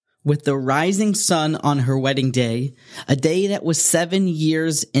with the rising sun on her wedding day, a day that was 7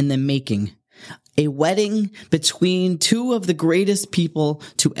 years in the making. A wedding between two of the greatest people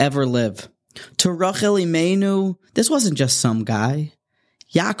to ever live. To Rochel Imeinu, this wasn't just some guy.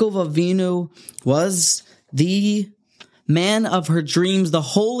 Yaakov Avinu was the man of her dreams, the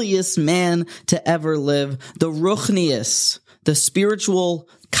holiest man to ever live, the Ruchnius, the spiritual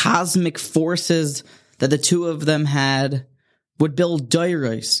cosmic forces that the two of them had, would build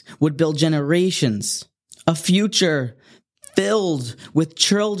Dvaros, would build generations, a future filled with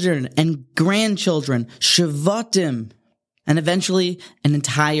children and grandchildren, Shvatim, and eventually an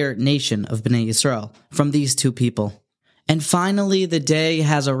entire nation of Bnei Yisrael from these two people. And finally, the day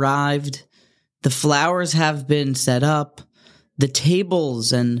has arrived. The flowers have been set up. The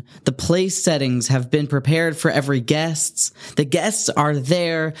tables and the place settings have been prepared for every guest. The guests are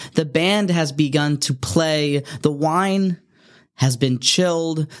there. The band has begun to play. The wine has been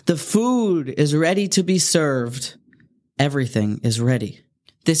chilled. The food is ready to be served. Everything is ready.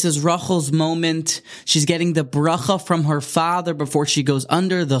 This is Rachel's moment. She's getting the bracha from her father before she goes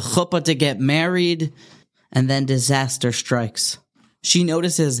under the chuppah to get married. And then disaster strikes. She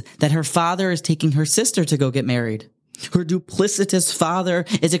notices that her father is taking her sister to go get married. Her duplicitous father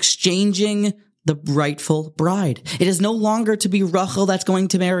is exchanging the rightful bride. It is no longer to be Rochel that's going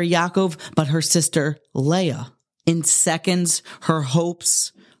to marry Yaakov, but her sister Leah. In seconds, her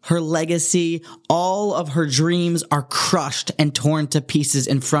hopes, her legacy, all of her dreams are crushed and torn to pieces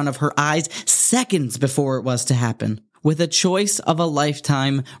in front of her eyes seconds before it was to happen. With a choice of a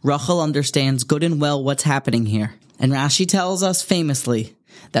lifetime, Rochel understands good and well what's happening here. And Rashi tells us famously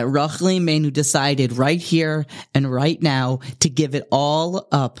that Rochel Imeinu decided right here and right now to give it all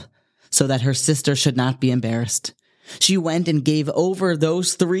up so that her sister should not be embarrassed. She went and gave over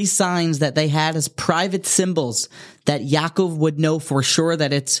those 3 signs that they had as private symbols that Yaakov would know for sure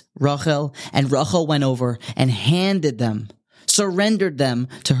that it's Rochel, and Rochel went over and handed them, surrendered them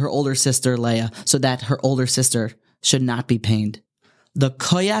to her older sister Leah so that her older sister should not be pained. The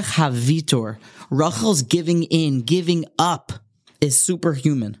koyach havitor, Rachel's giving in, giving up, is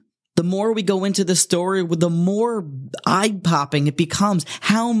superhuman. The more we go into the story, the more eye-popping it becomes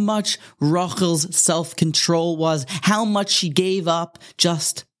how much Rachel's self-control was, how much she gave up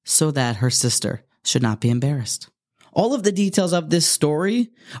just so that her sister should not be embarrassed. All of the details of this story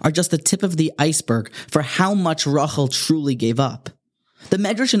are just the tip of the iceberg for how much Rochel truly gave up. The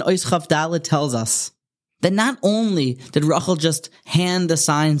Medrash in Ois Chav Dalet tells us that not only did Rochel just hand the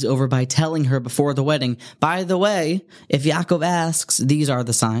signs over by telling her before the wedding, by the way, if Yaakov asks, these are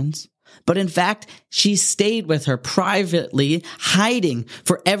the signs, but in fact, she stayed with her privately, hiding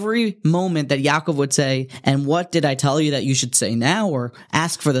for every moment that Yaakov would say, and what did I tell you that you should say now, or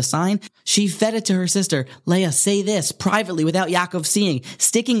ask for the sign? She fed it to her sister, Leah, say this, privately, without Yaakov seeing,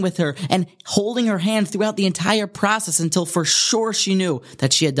 sticking with her and holding her hand throughout the entire process until for sure she knew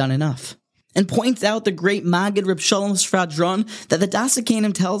that she had done enough. And points out the great Maggid Reb Shalom Sfadron that the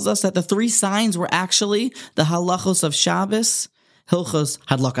Dasakanim tells us that the 3 signs were actually the halachos of Shabbos, Hilchos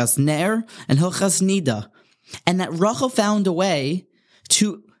Hadlakas Ner, and Hilchos Nida. And that Rochel found a way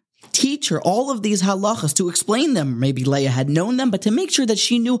to teach her all of these halachos, to explain them. Maybe Leah had known them, but to make sure that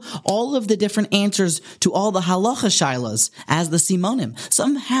she knew all of the different answers to all the halacha shailas as the simonim.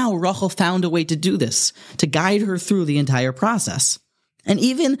 Somehow Rochel found a way to do this, to guide her through the entire process. And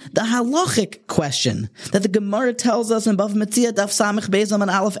even the halachic question that the Gemara tells us in Bav Metzia Daf Samech Beis Laman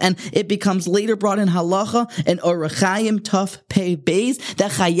Aleph, and it becomes later brought in halacha and Orachayim Tuf Pei Beis,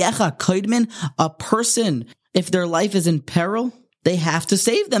 that Chayecha Koidmin, a person, if their life is in peril, they have to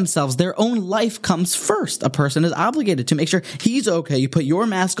save themselves. Their own life comes first. A person is obligated to make sure he's okay. You put your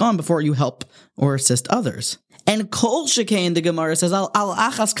mask on before you help or assist others. And Kol Shekain, the Gemara says, Al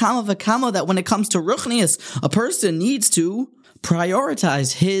Achas Kama V'Kama, that when it comes to Ruchnius, a person needs to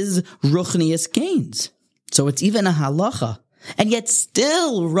prioritize his Ruchnius gains. So it's even a halacha. And yet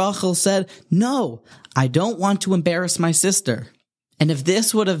still Rochel said, no, I don't want to embarrass my sister. And if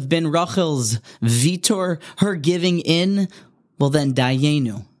this would have been Rachel's vitor, her giving in, well then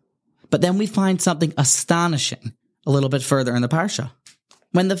dayenu. But then we find something astonishing a little bit further in the Parsha.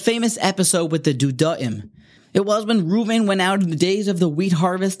 When the famous episode with the Dudaim, it was when Reuven went out in the days of the wheat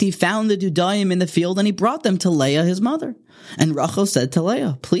harvest, he found the Dudaim in the field and he brought them to Leah, his mother. And Rochel said to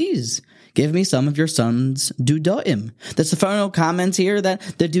Leah, please give me some of your son's Dudaim. The Sephano comments here that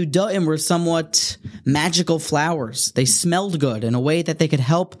the Dudaim were somewhat magical flowers. They smelled good in a way that they could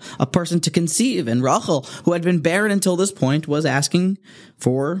help a person to conceive. And Rochel, who had been barren until this point, was asking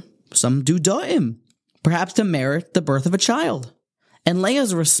for some Dudaim, perhaps to merit the birth of a child. And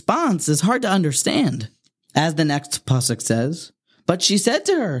Leah's response is hard to understand. As the next pasuk says, But she said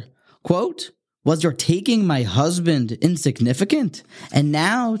to her, quote, was your taking my husband insignificant? And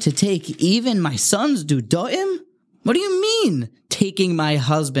now to take even my son's dudoim? What do you mean, taking my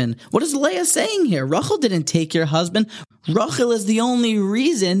husband? What is Leah saying here? Rochel didn't take your husband. Rochel is the only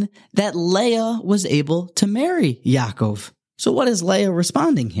reason that Leah was able to marry Yaakov. So what is Leah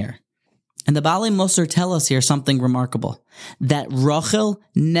responding here? And the Baalei Musar tell us here something remarkable, that Rochel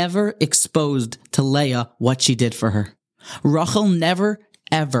never exposed to Leah what she did for her. Rochel never,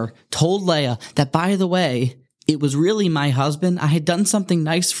 ever told Leah that, by the way, it was really my husband. I had done something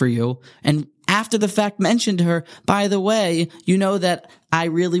nice for you. And after the fact mentioned to her, by the way, you know that I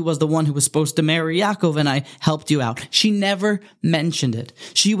really was the one who was supposed to marry Yaakov and I helped you out. She never mentioned it.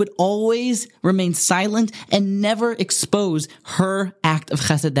 She would always remain silent and never expose her act of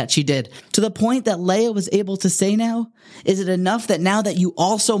chesed that she did. To the point that Leah was able to say now, is it enough that now that you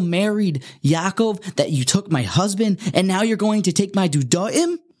also married Yaakov, that you took my husband and now you're going to take my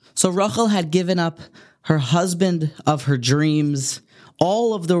dudaim? So Rochel had given up her husband of her dreams,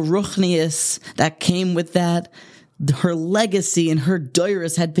 all of the ruchnius that came with that, her legacy and her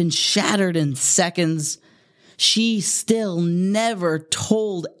doiris had been shattered in seconds. She still never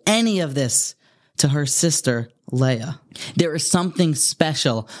told any of this to her sister, Leah. There is something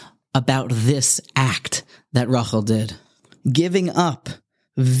special about this act that Rochel did. Giving up,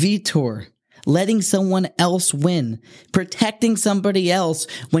 vitor, letting someone else win, protecting somebody else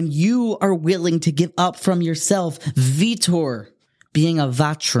when you are willing to give up from yourself, vitor. Being a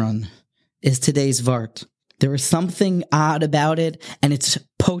vatron is today's vart. There is something odd about it and its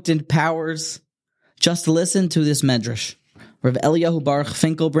potent powers. Just listen to this medrash. Rav Eliyahu Baruch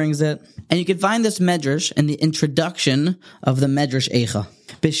Finkel brings it. And you can find this medrash in the introduction of the medrash Eicha.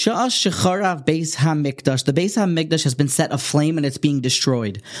 B'sha'as shecharav beis hamikdash. The beis hamikdash has been set aflame and it's being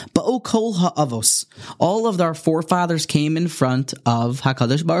destroyed. Ba'o kol ha'avos. All of our forefathers came in front of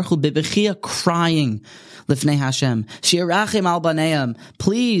HaKadosh Baruch Hu b'bechia, crying lifnei Hashem. Shi'arachim al baneim.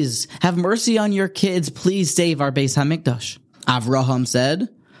 Please have mercy on your kids. Please save our beis hamikdash. Avraham said,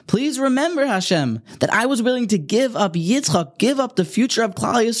 please remember, Hashem, that I was willing to give up Yitzchak, give up the future of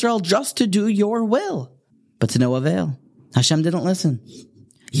Klal Yisrael just to do your will. But to no avail. Hashem didn't listen.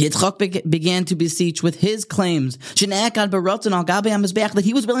 Yitzchak began to beseech with his claims, that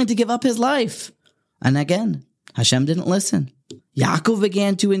he was willing to give up his life. And again, Hashem didn't listen. Yaakov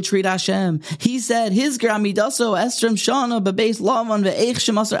began to entreat Hashem. He said, his gramidaso estrim shana bebeis lavan ve'ech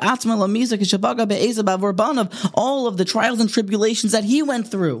shemasar atzma lamisa keshabaga be'eza bavorbanav, all of the trials and tribulations that he went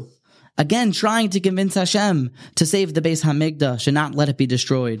through. Again, trying to convince Hashem to save the Beis Hamikdash and not let it be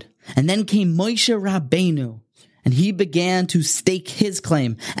destroyed. And then came Moshe Rabbeinu, and he began to stake his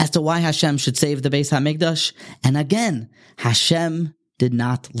claim as to why Hashem should save the Beis Hamikdash. And again, Hashem did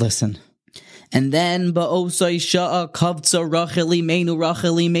not listen. And then ba'osai sha'a kavtza Rochel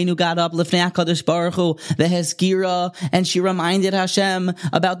Imeinu got up lifnei HaKadosh Baruch Hu veheskira, and she reminded Hashem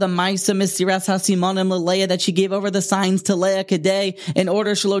about the Maisa Misiras Hasimonim LeLeah, that she gave over the signs to Leah Kedei in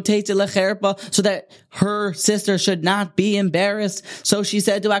order shalotete lecherpa, so that her sister should not be embarrassed. So she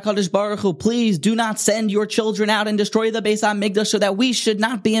said to HaKadosh Baruch Hu, please do not send your children out and destroy the Beis HaMikdash so that we should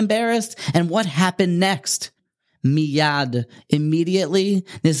not be embarrassed. And what happened next? Miyad, immediately,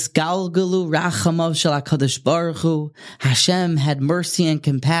 nisgalgalu rachamav shel HaKadosh Baruch Hu. Hashem had mercy and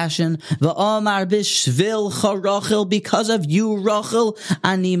compassion. V'omar b'shvil Rochel, because of you, Rochel,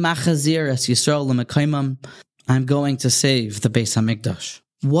 ani machazir es Yisrael l'mekaymam. I'm going to save the Beis Hamikdash.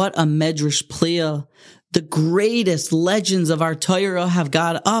 What a medrash pliyah. The greatest legends of our Torah have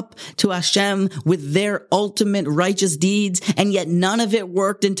got up to Hashem with their ultimate righteous deeds, and yet none of it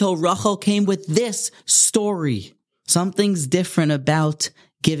worked until Rochel came with this story. Something's different about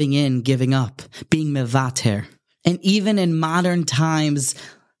giving in, giving up, being mevater. And even in modern times,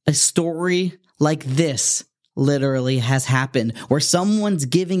 a story like this literally has happened, where someone's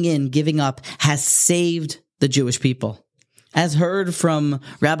giving in, giving up has saved the Jewish people. As heard from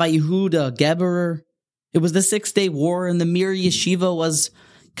Rabbi Yehuda Geberer, it was the 6-day war, and the Mir Yeshiva was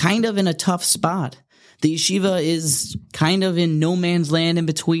kind of in a tough spot. The yeshiva is kind of in no man's land in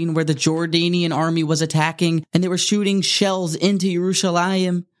between, where the Jordanian army was attacking, and they were shooting shells into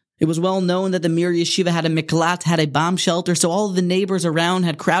Yerushalayim. It was well known that the Mir Yeshiva had a miklat, had a bomb shelter, so all of the neighbors around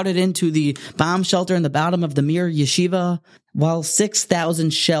had crowded into the bomb shelter in the bottom of the Mir Yeshiva. while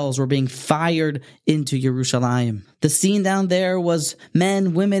 6,000 shells were being fired into Yerushalayim. The scene down there was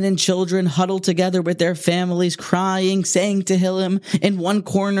men, women, and children huddled together with their families, crying, saying Tehillim. In one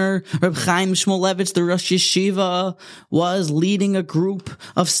corner, Reb Chaim Shmulevitz, the Rosh Yeshiva, was leading a group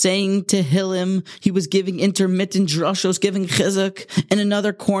of saying Tehillim. He was giving intermittent drushos, giving chizuk. In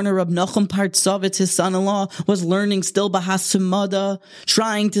another corner, Reb Nachum Partzovitz, his son-in-law, was learning still Bahas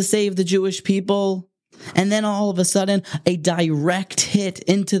trying to save the Jewish people. And then all of a sudden, a direct hit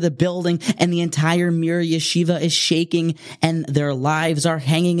into the building, and the entire Mir Yeshiva is shaking, and their lives are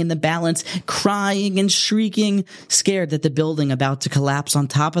hanging in the balance, crying and shrieking, scared that the building about to collapse on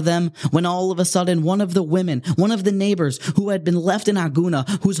top of them, when all of a sudden one of the women, one of the neighbors who had been left in Aguna,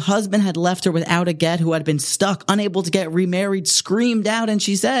 whose husband had left her without a get, who had been stuck, unable to get remarried, screamed out, and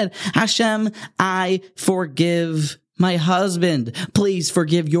she said, Hashem, I forgive my husband. Please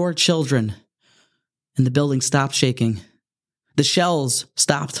forgive your children. And the building stopped shaking. The shells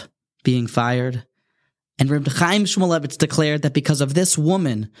stopped being fired. And Reb Chaim Shmulevitz declared that because of this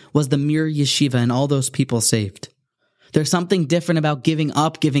woman was the Mir Yeshiva and all those people saved. There's something different about giving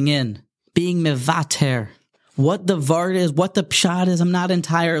up, giving in, being mevater. What the Dvar is, what the pshat is, I'm not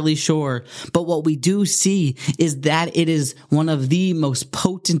entirely sure. But what we do see is that it is one of the most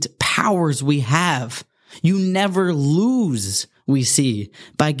potent powers we have. You never lose, we see,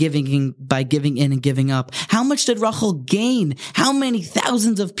 by giving in and giving up. How much did Rochel gain? How many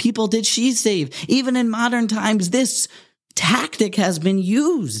thousands of people did she save? Even in modern times, this tactic has been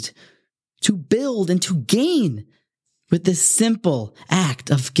used to build and to gain with this simple act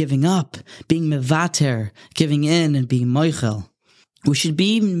of giving up, being mevater, giving in and being moichel. We should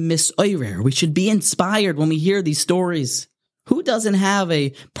be misoirer. We should be inspired when we hear these stories. Who doesn't have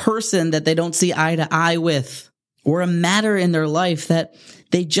a person that they don't see eye to eye with, or a matter in their life that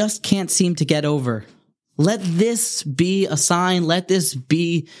they just can't seem to get over? Let this be a sign. Let this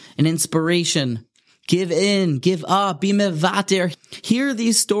be an inspiration. Give in, give up, be mevater. Hear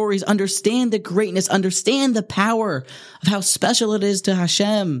these stories, understand the greatness, understand the power of how special it is to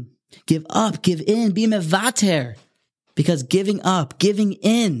Hashem. Give up, give in, be mevater. Because giving up, giving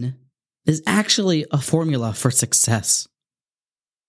in is actually a formula for success.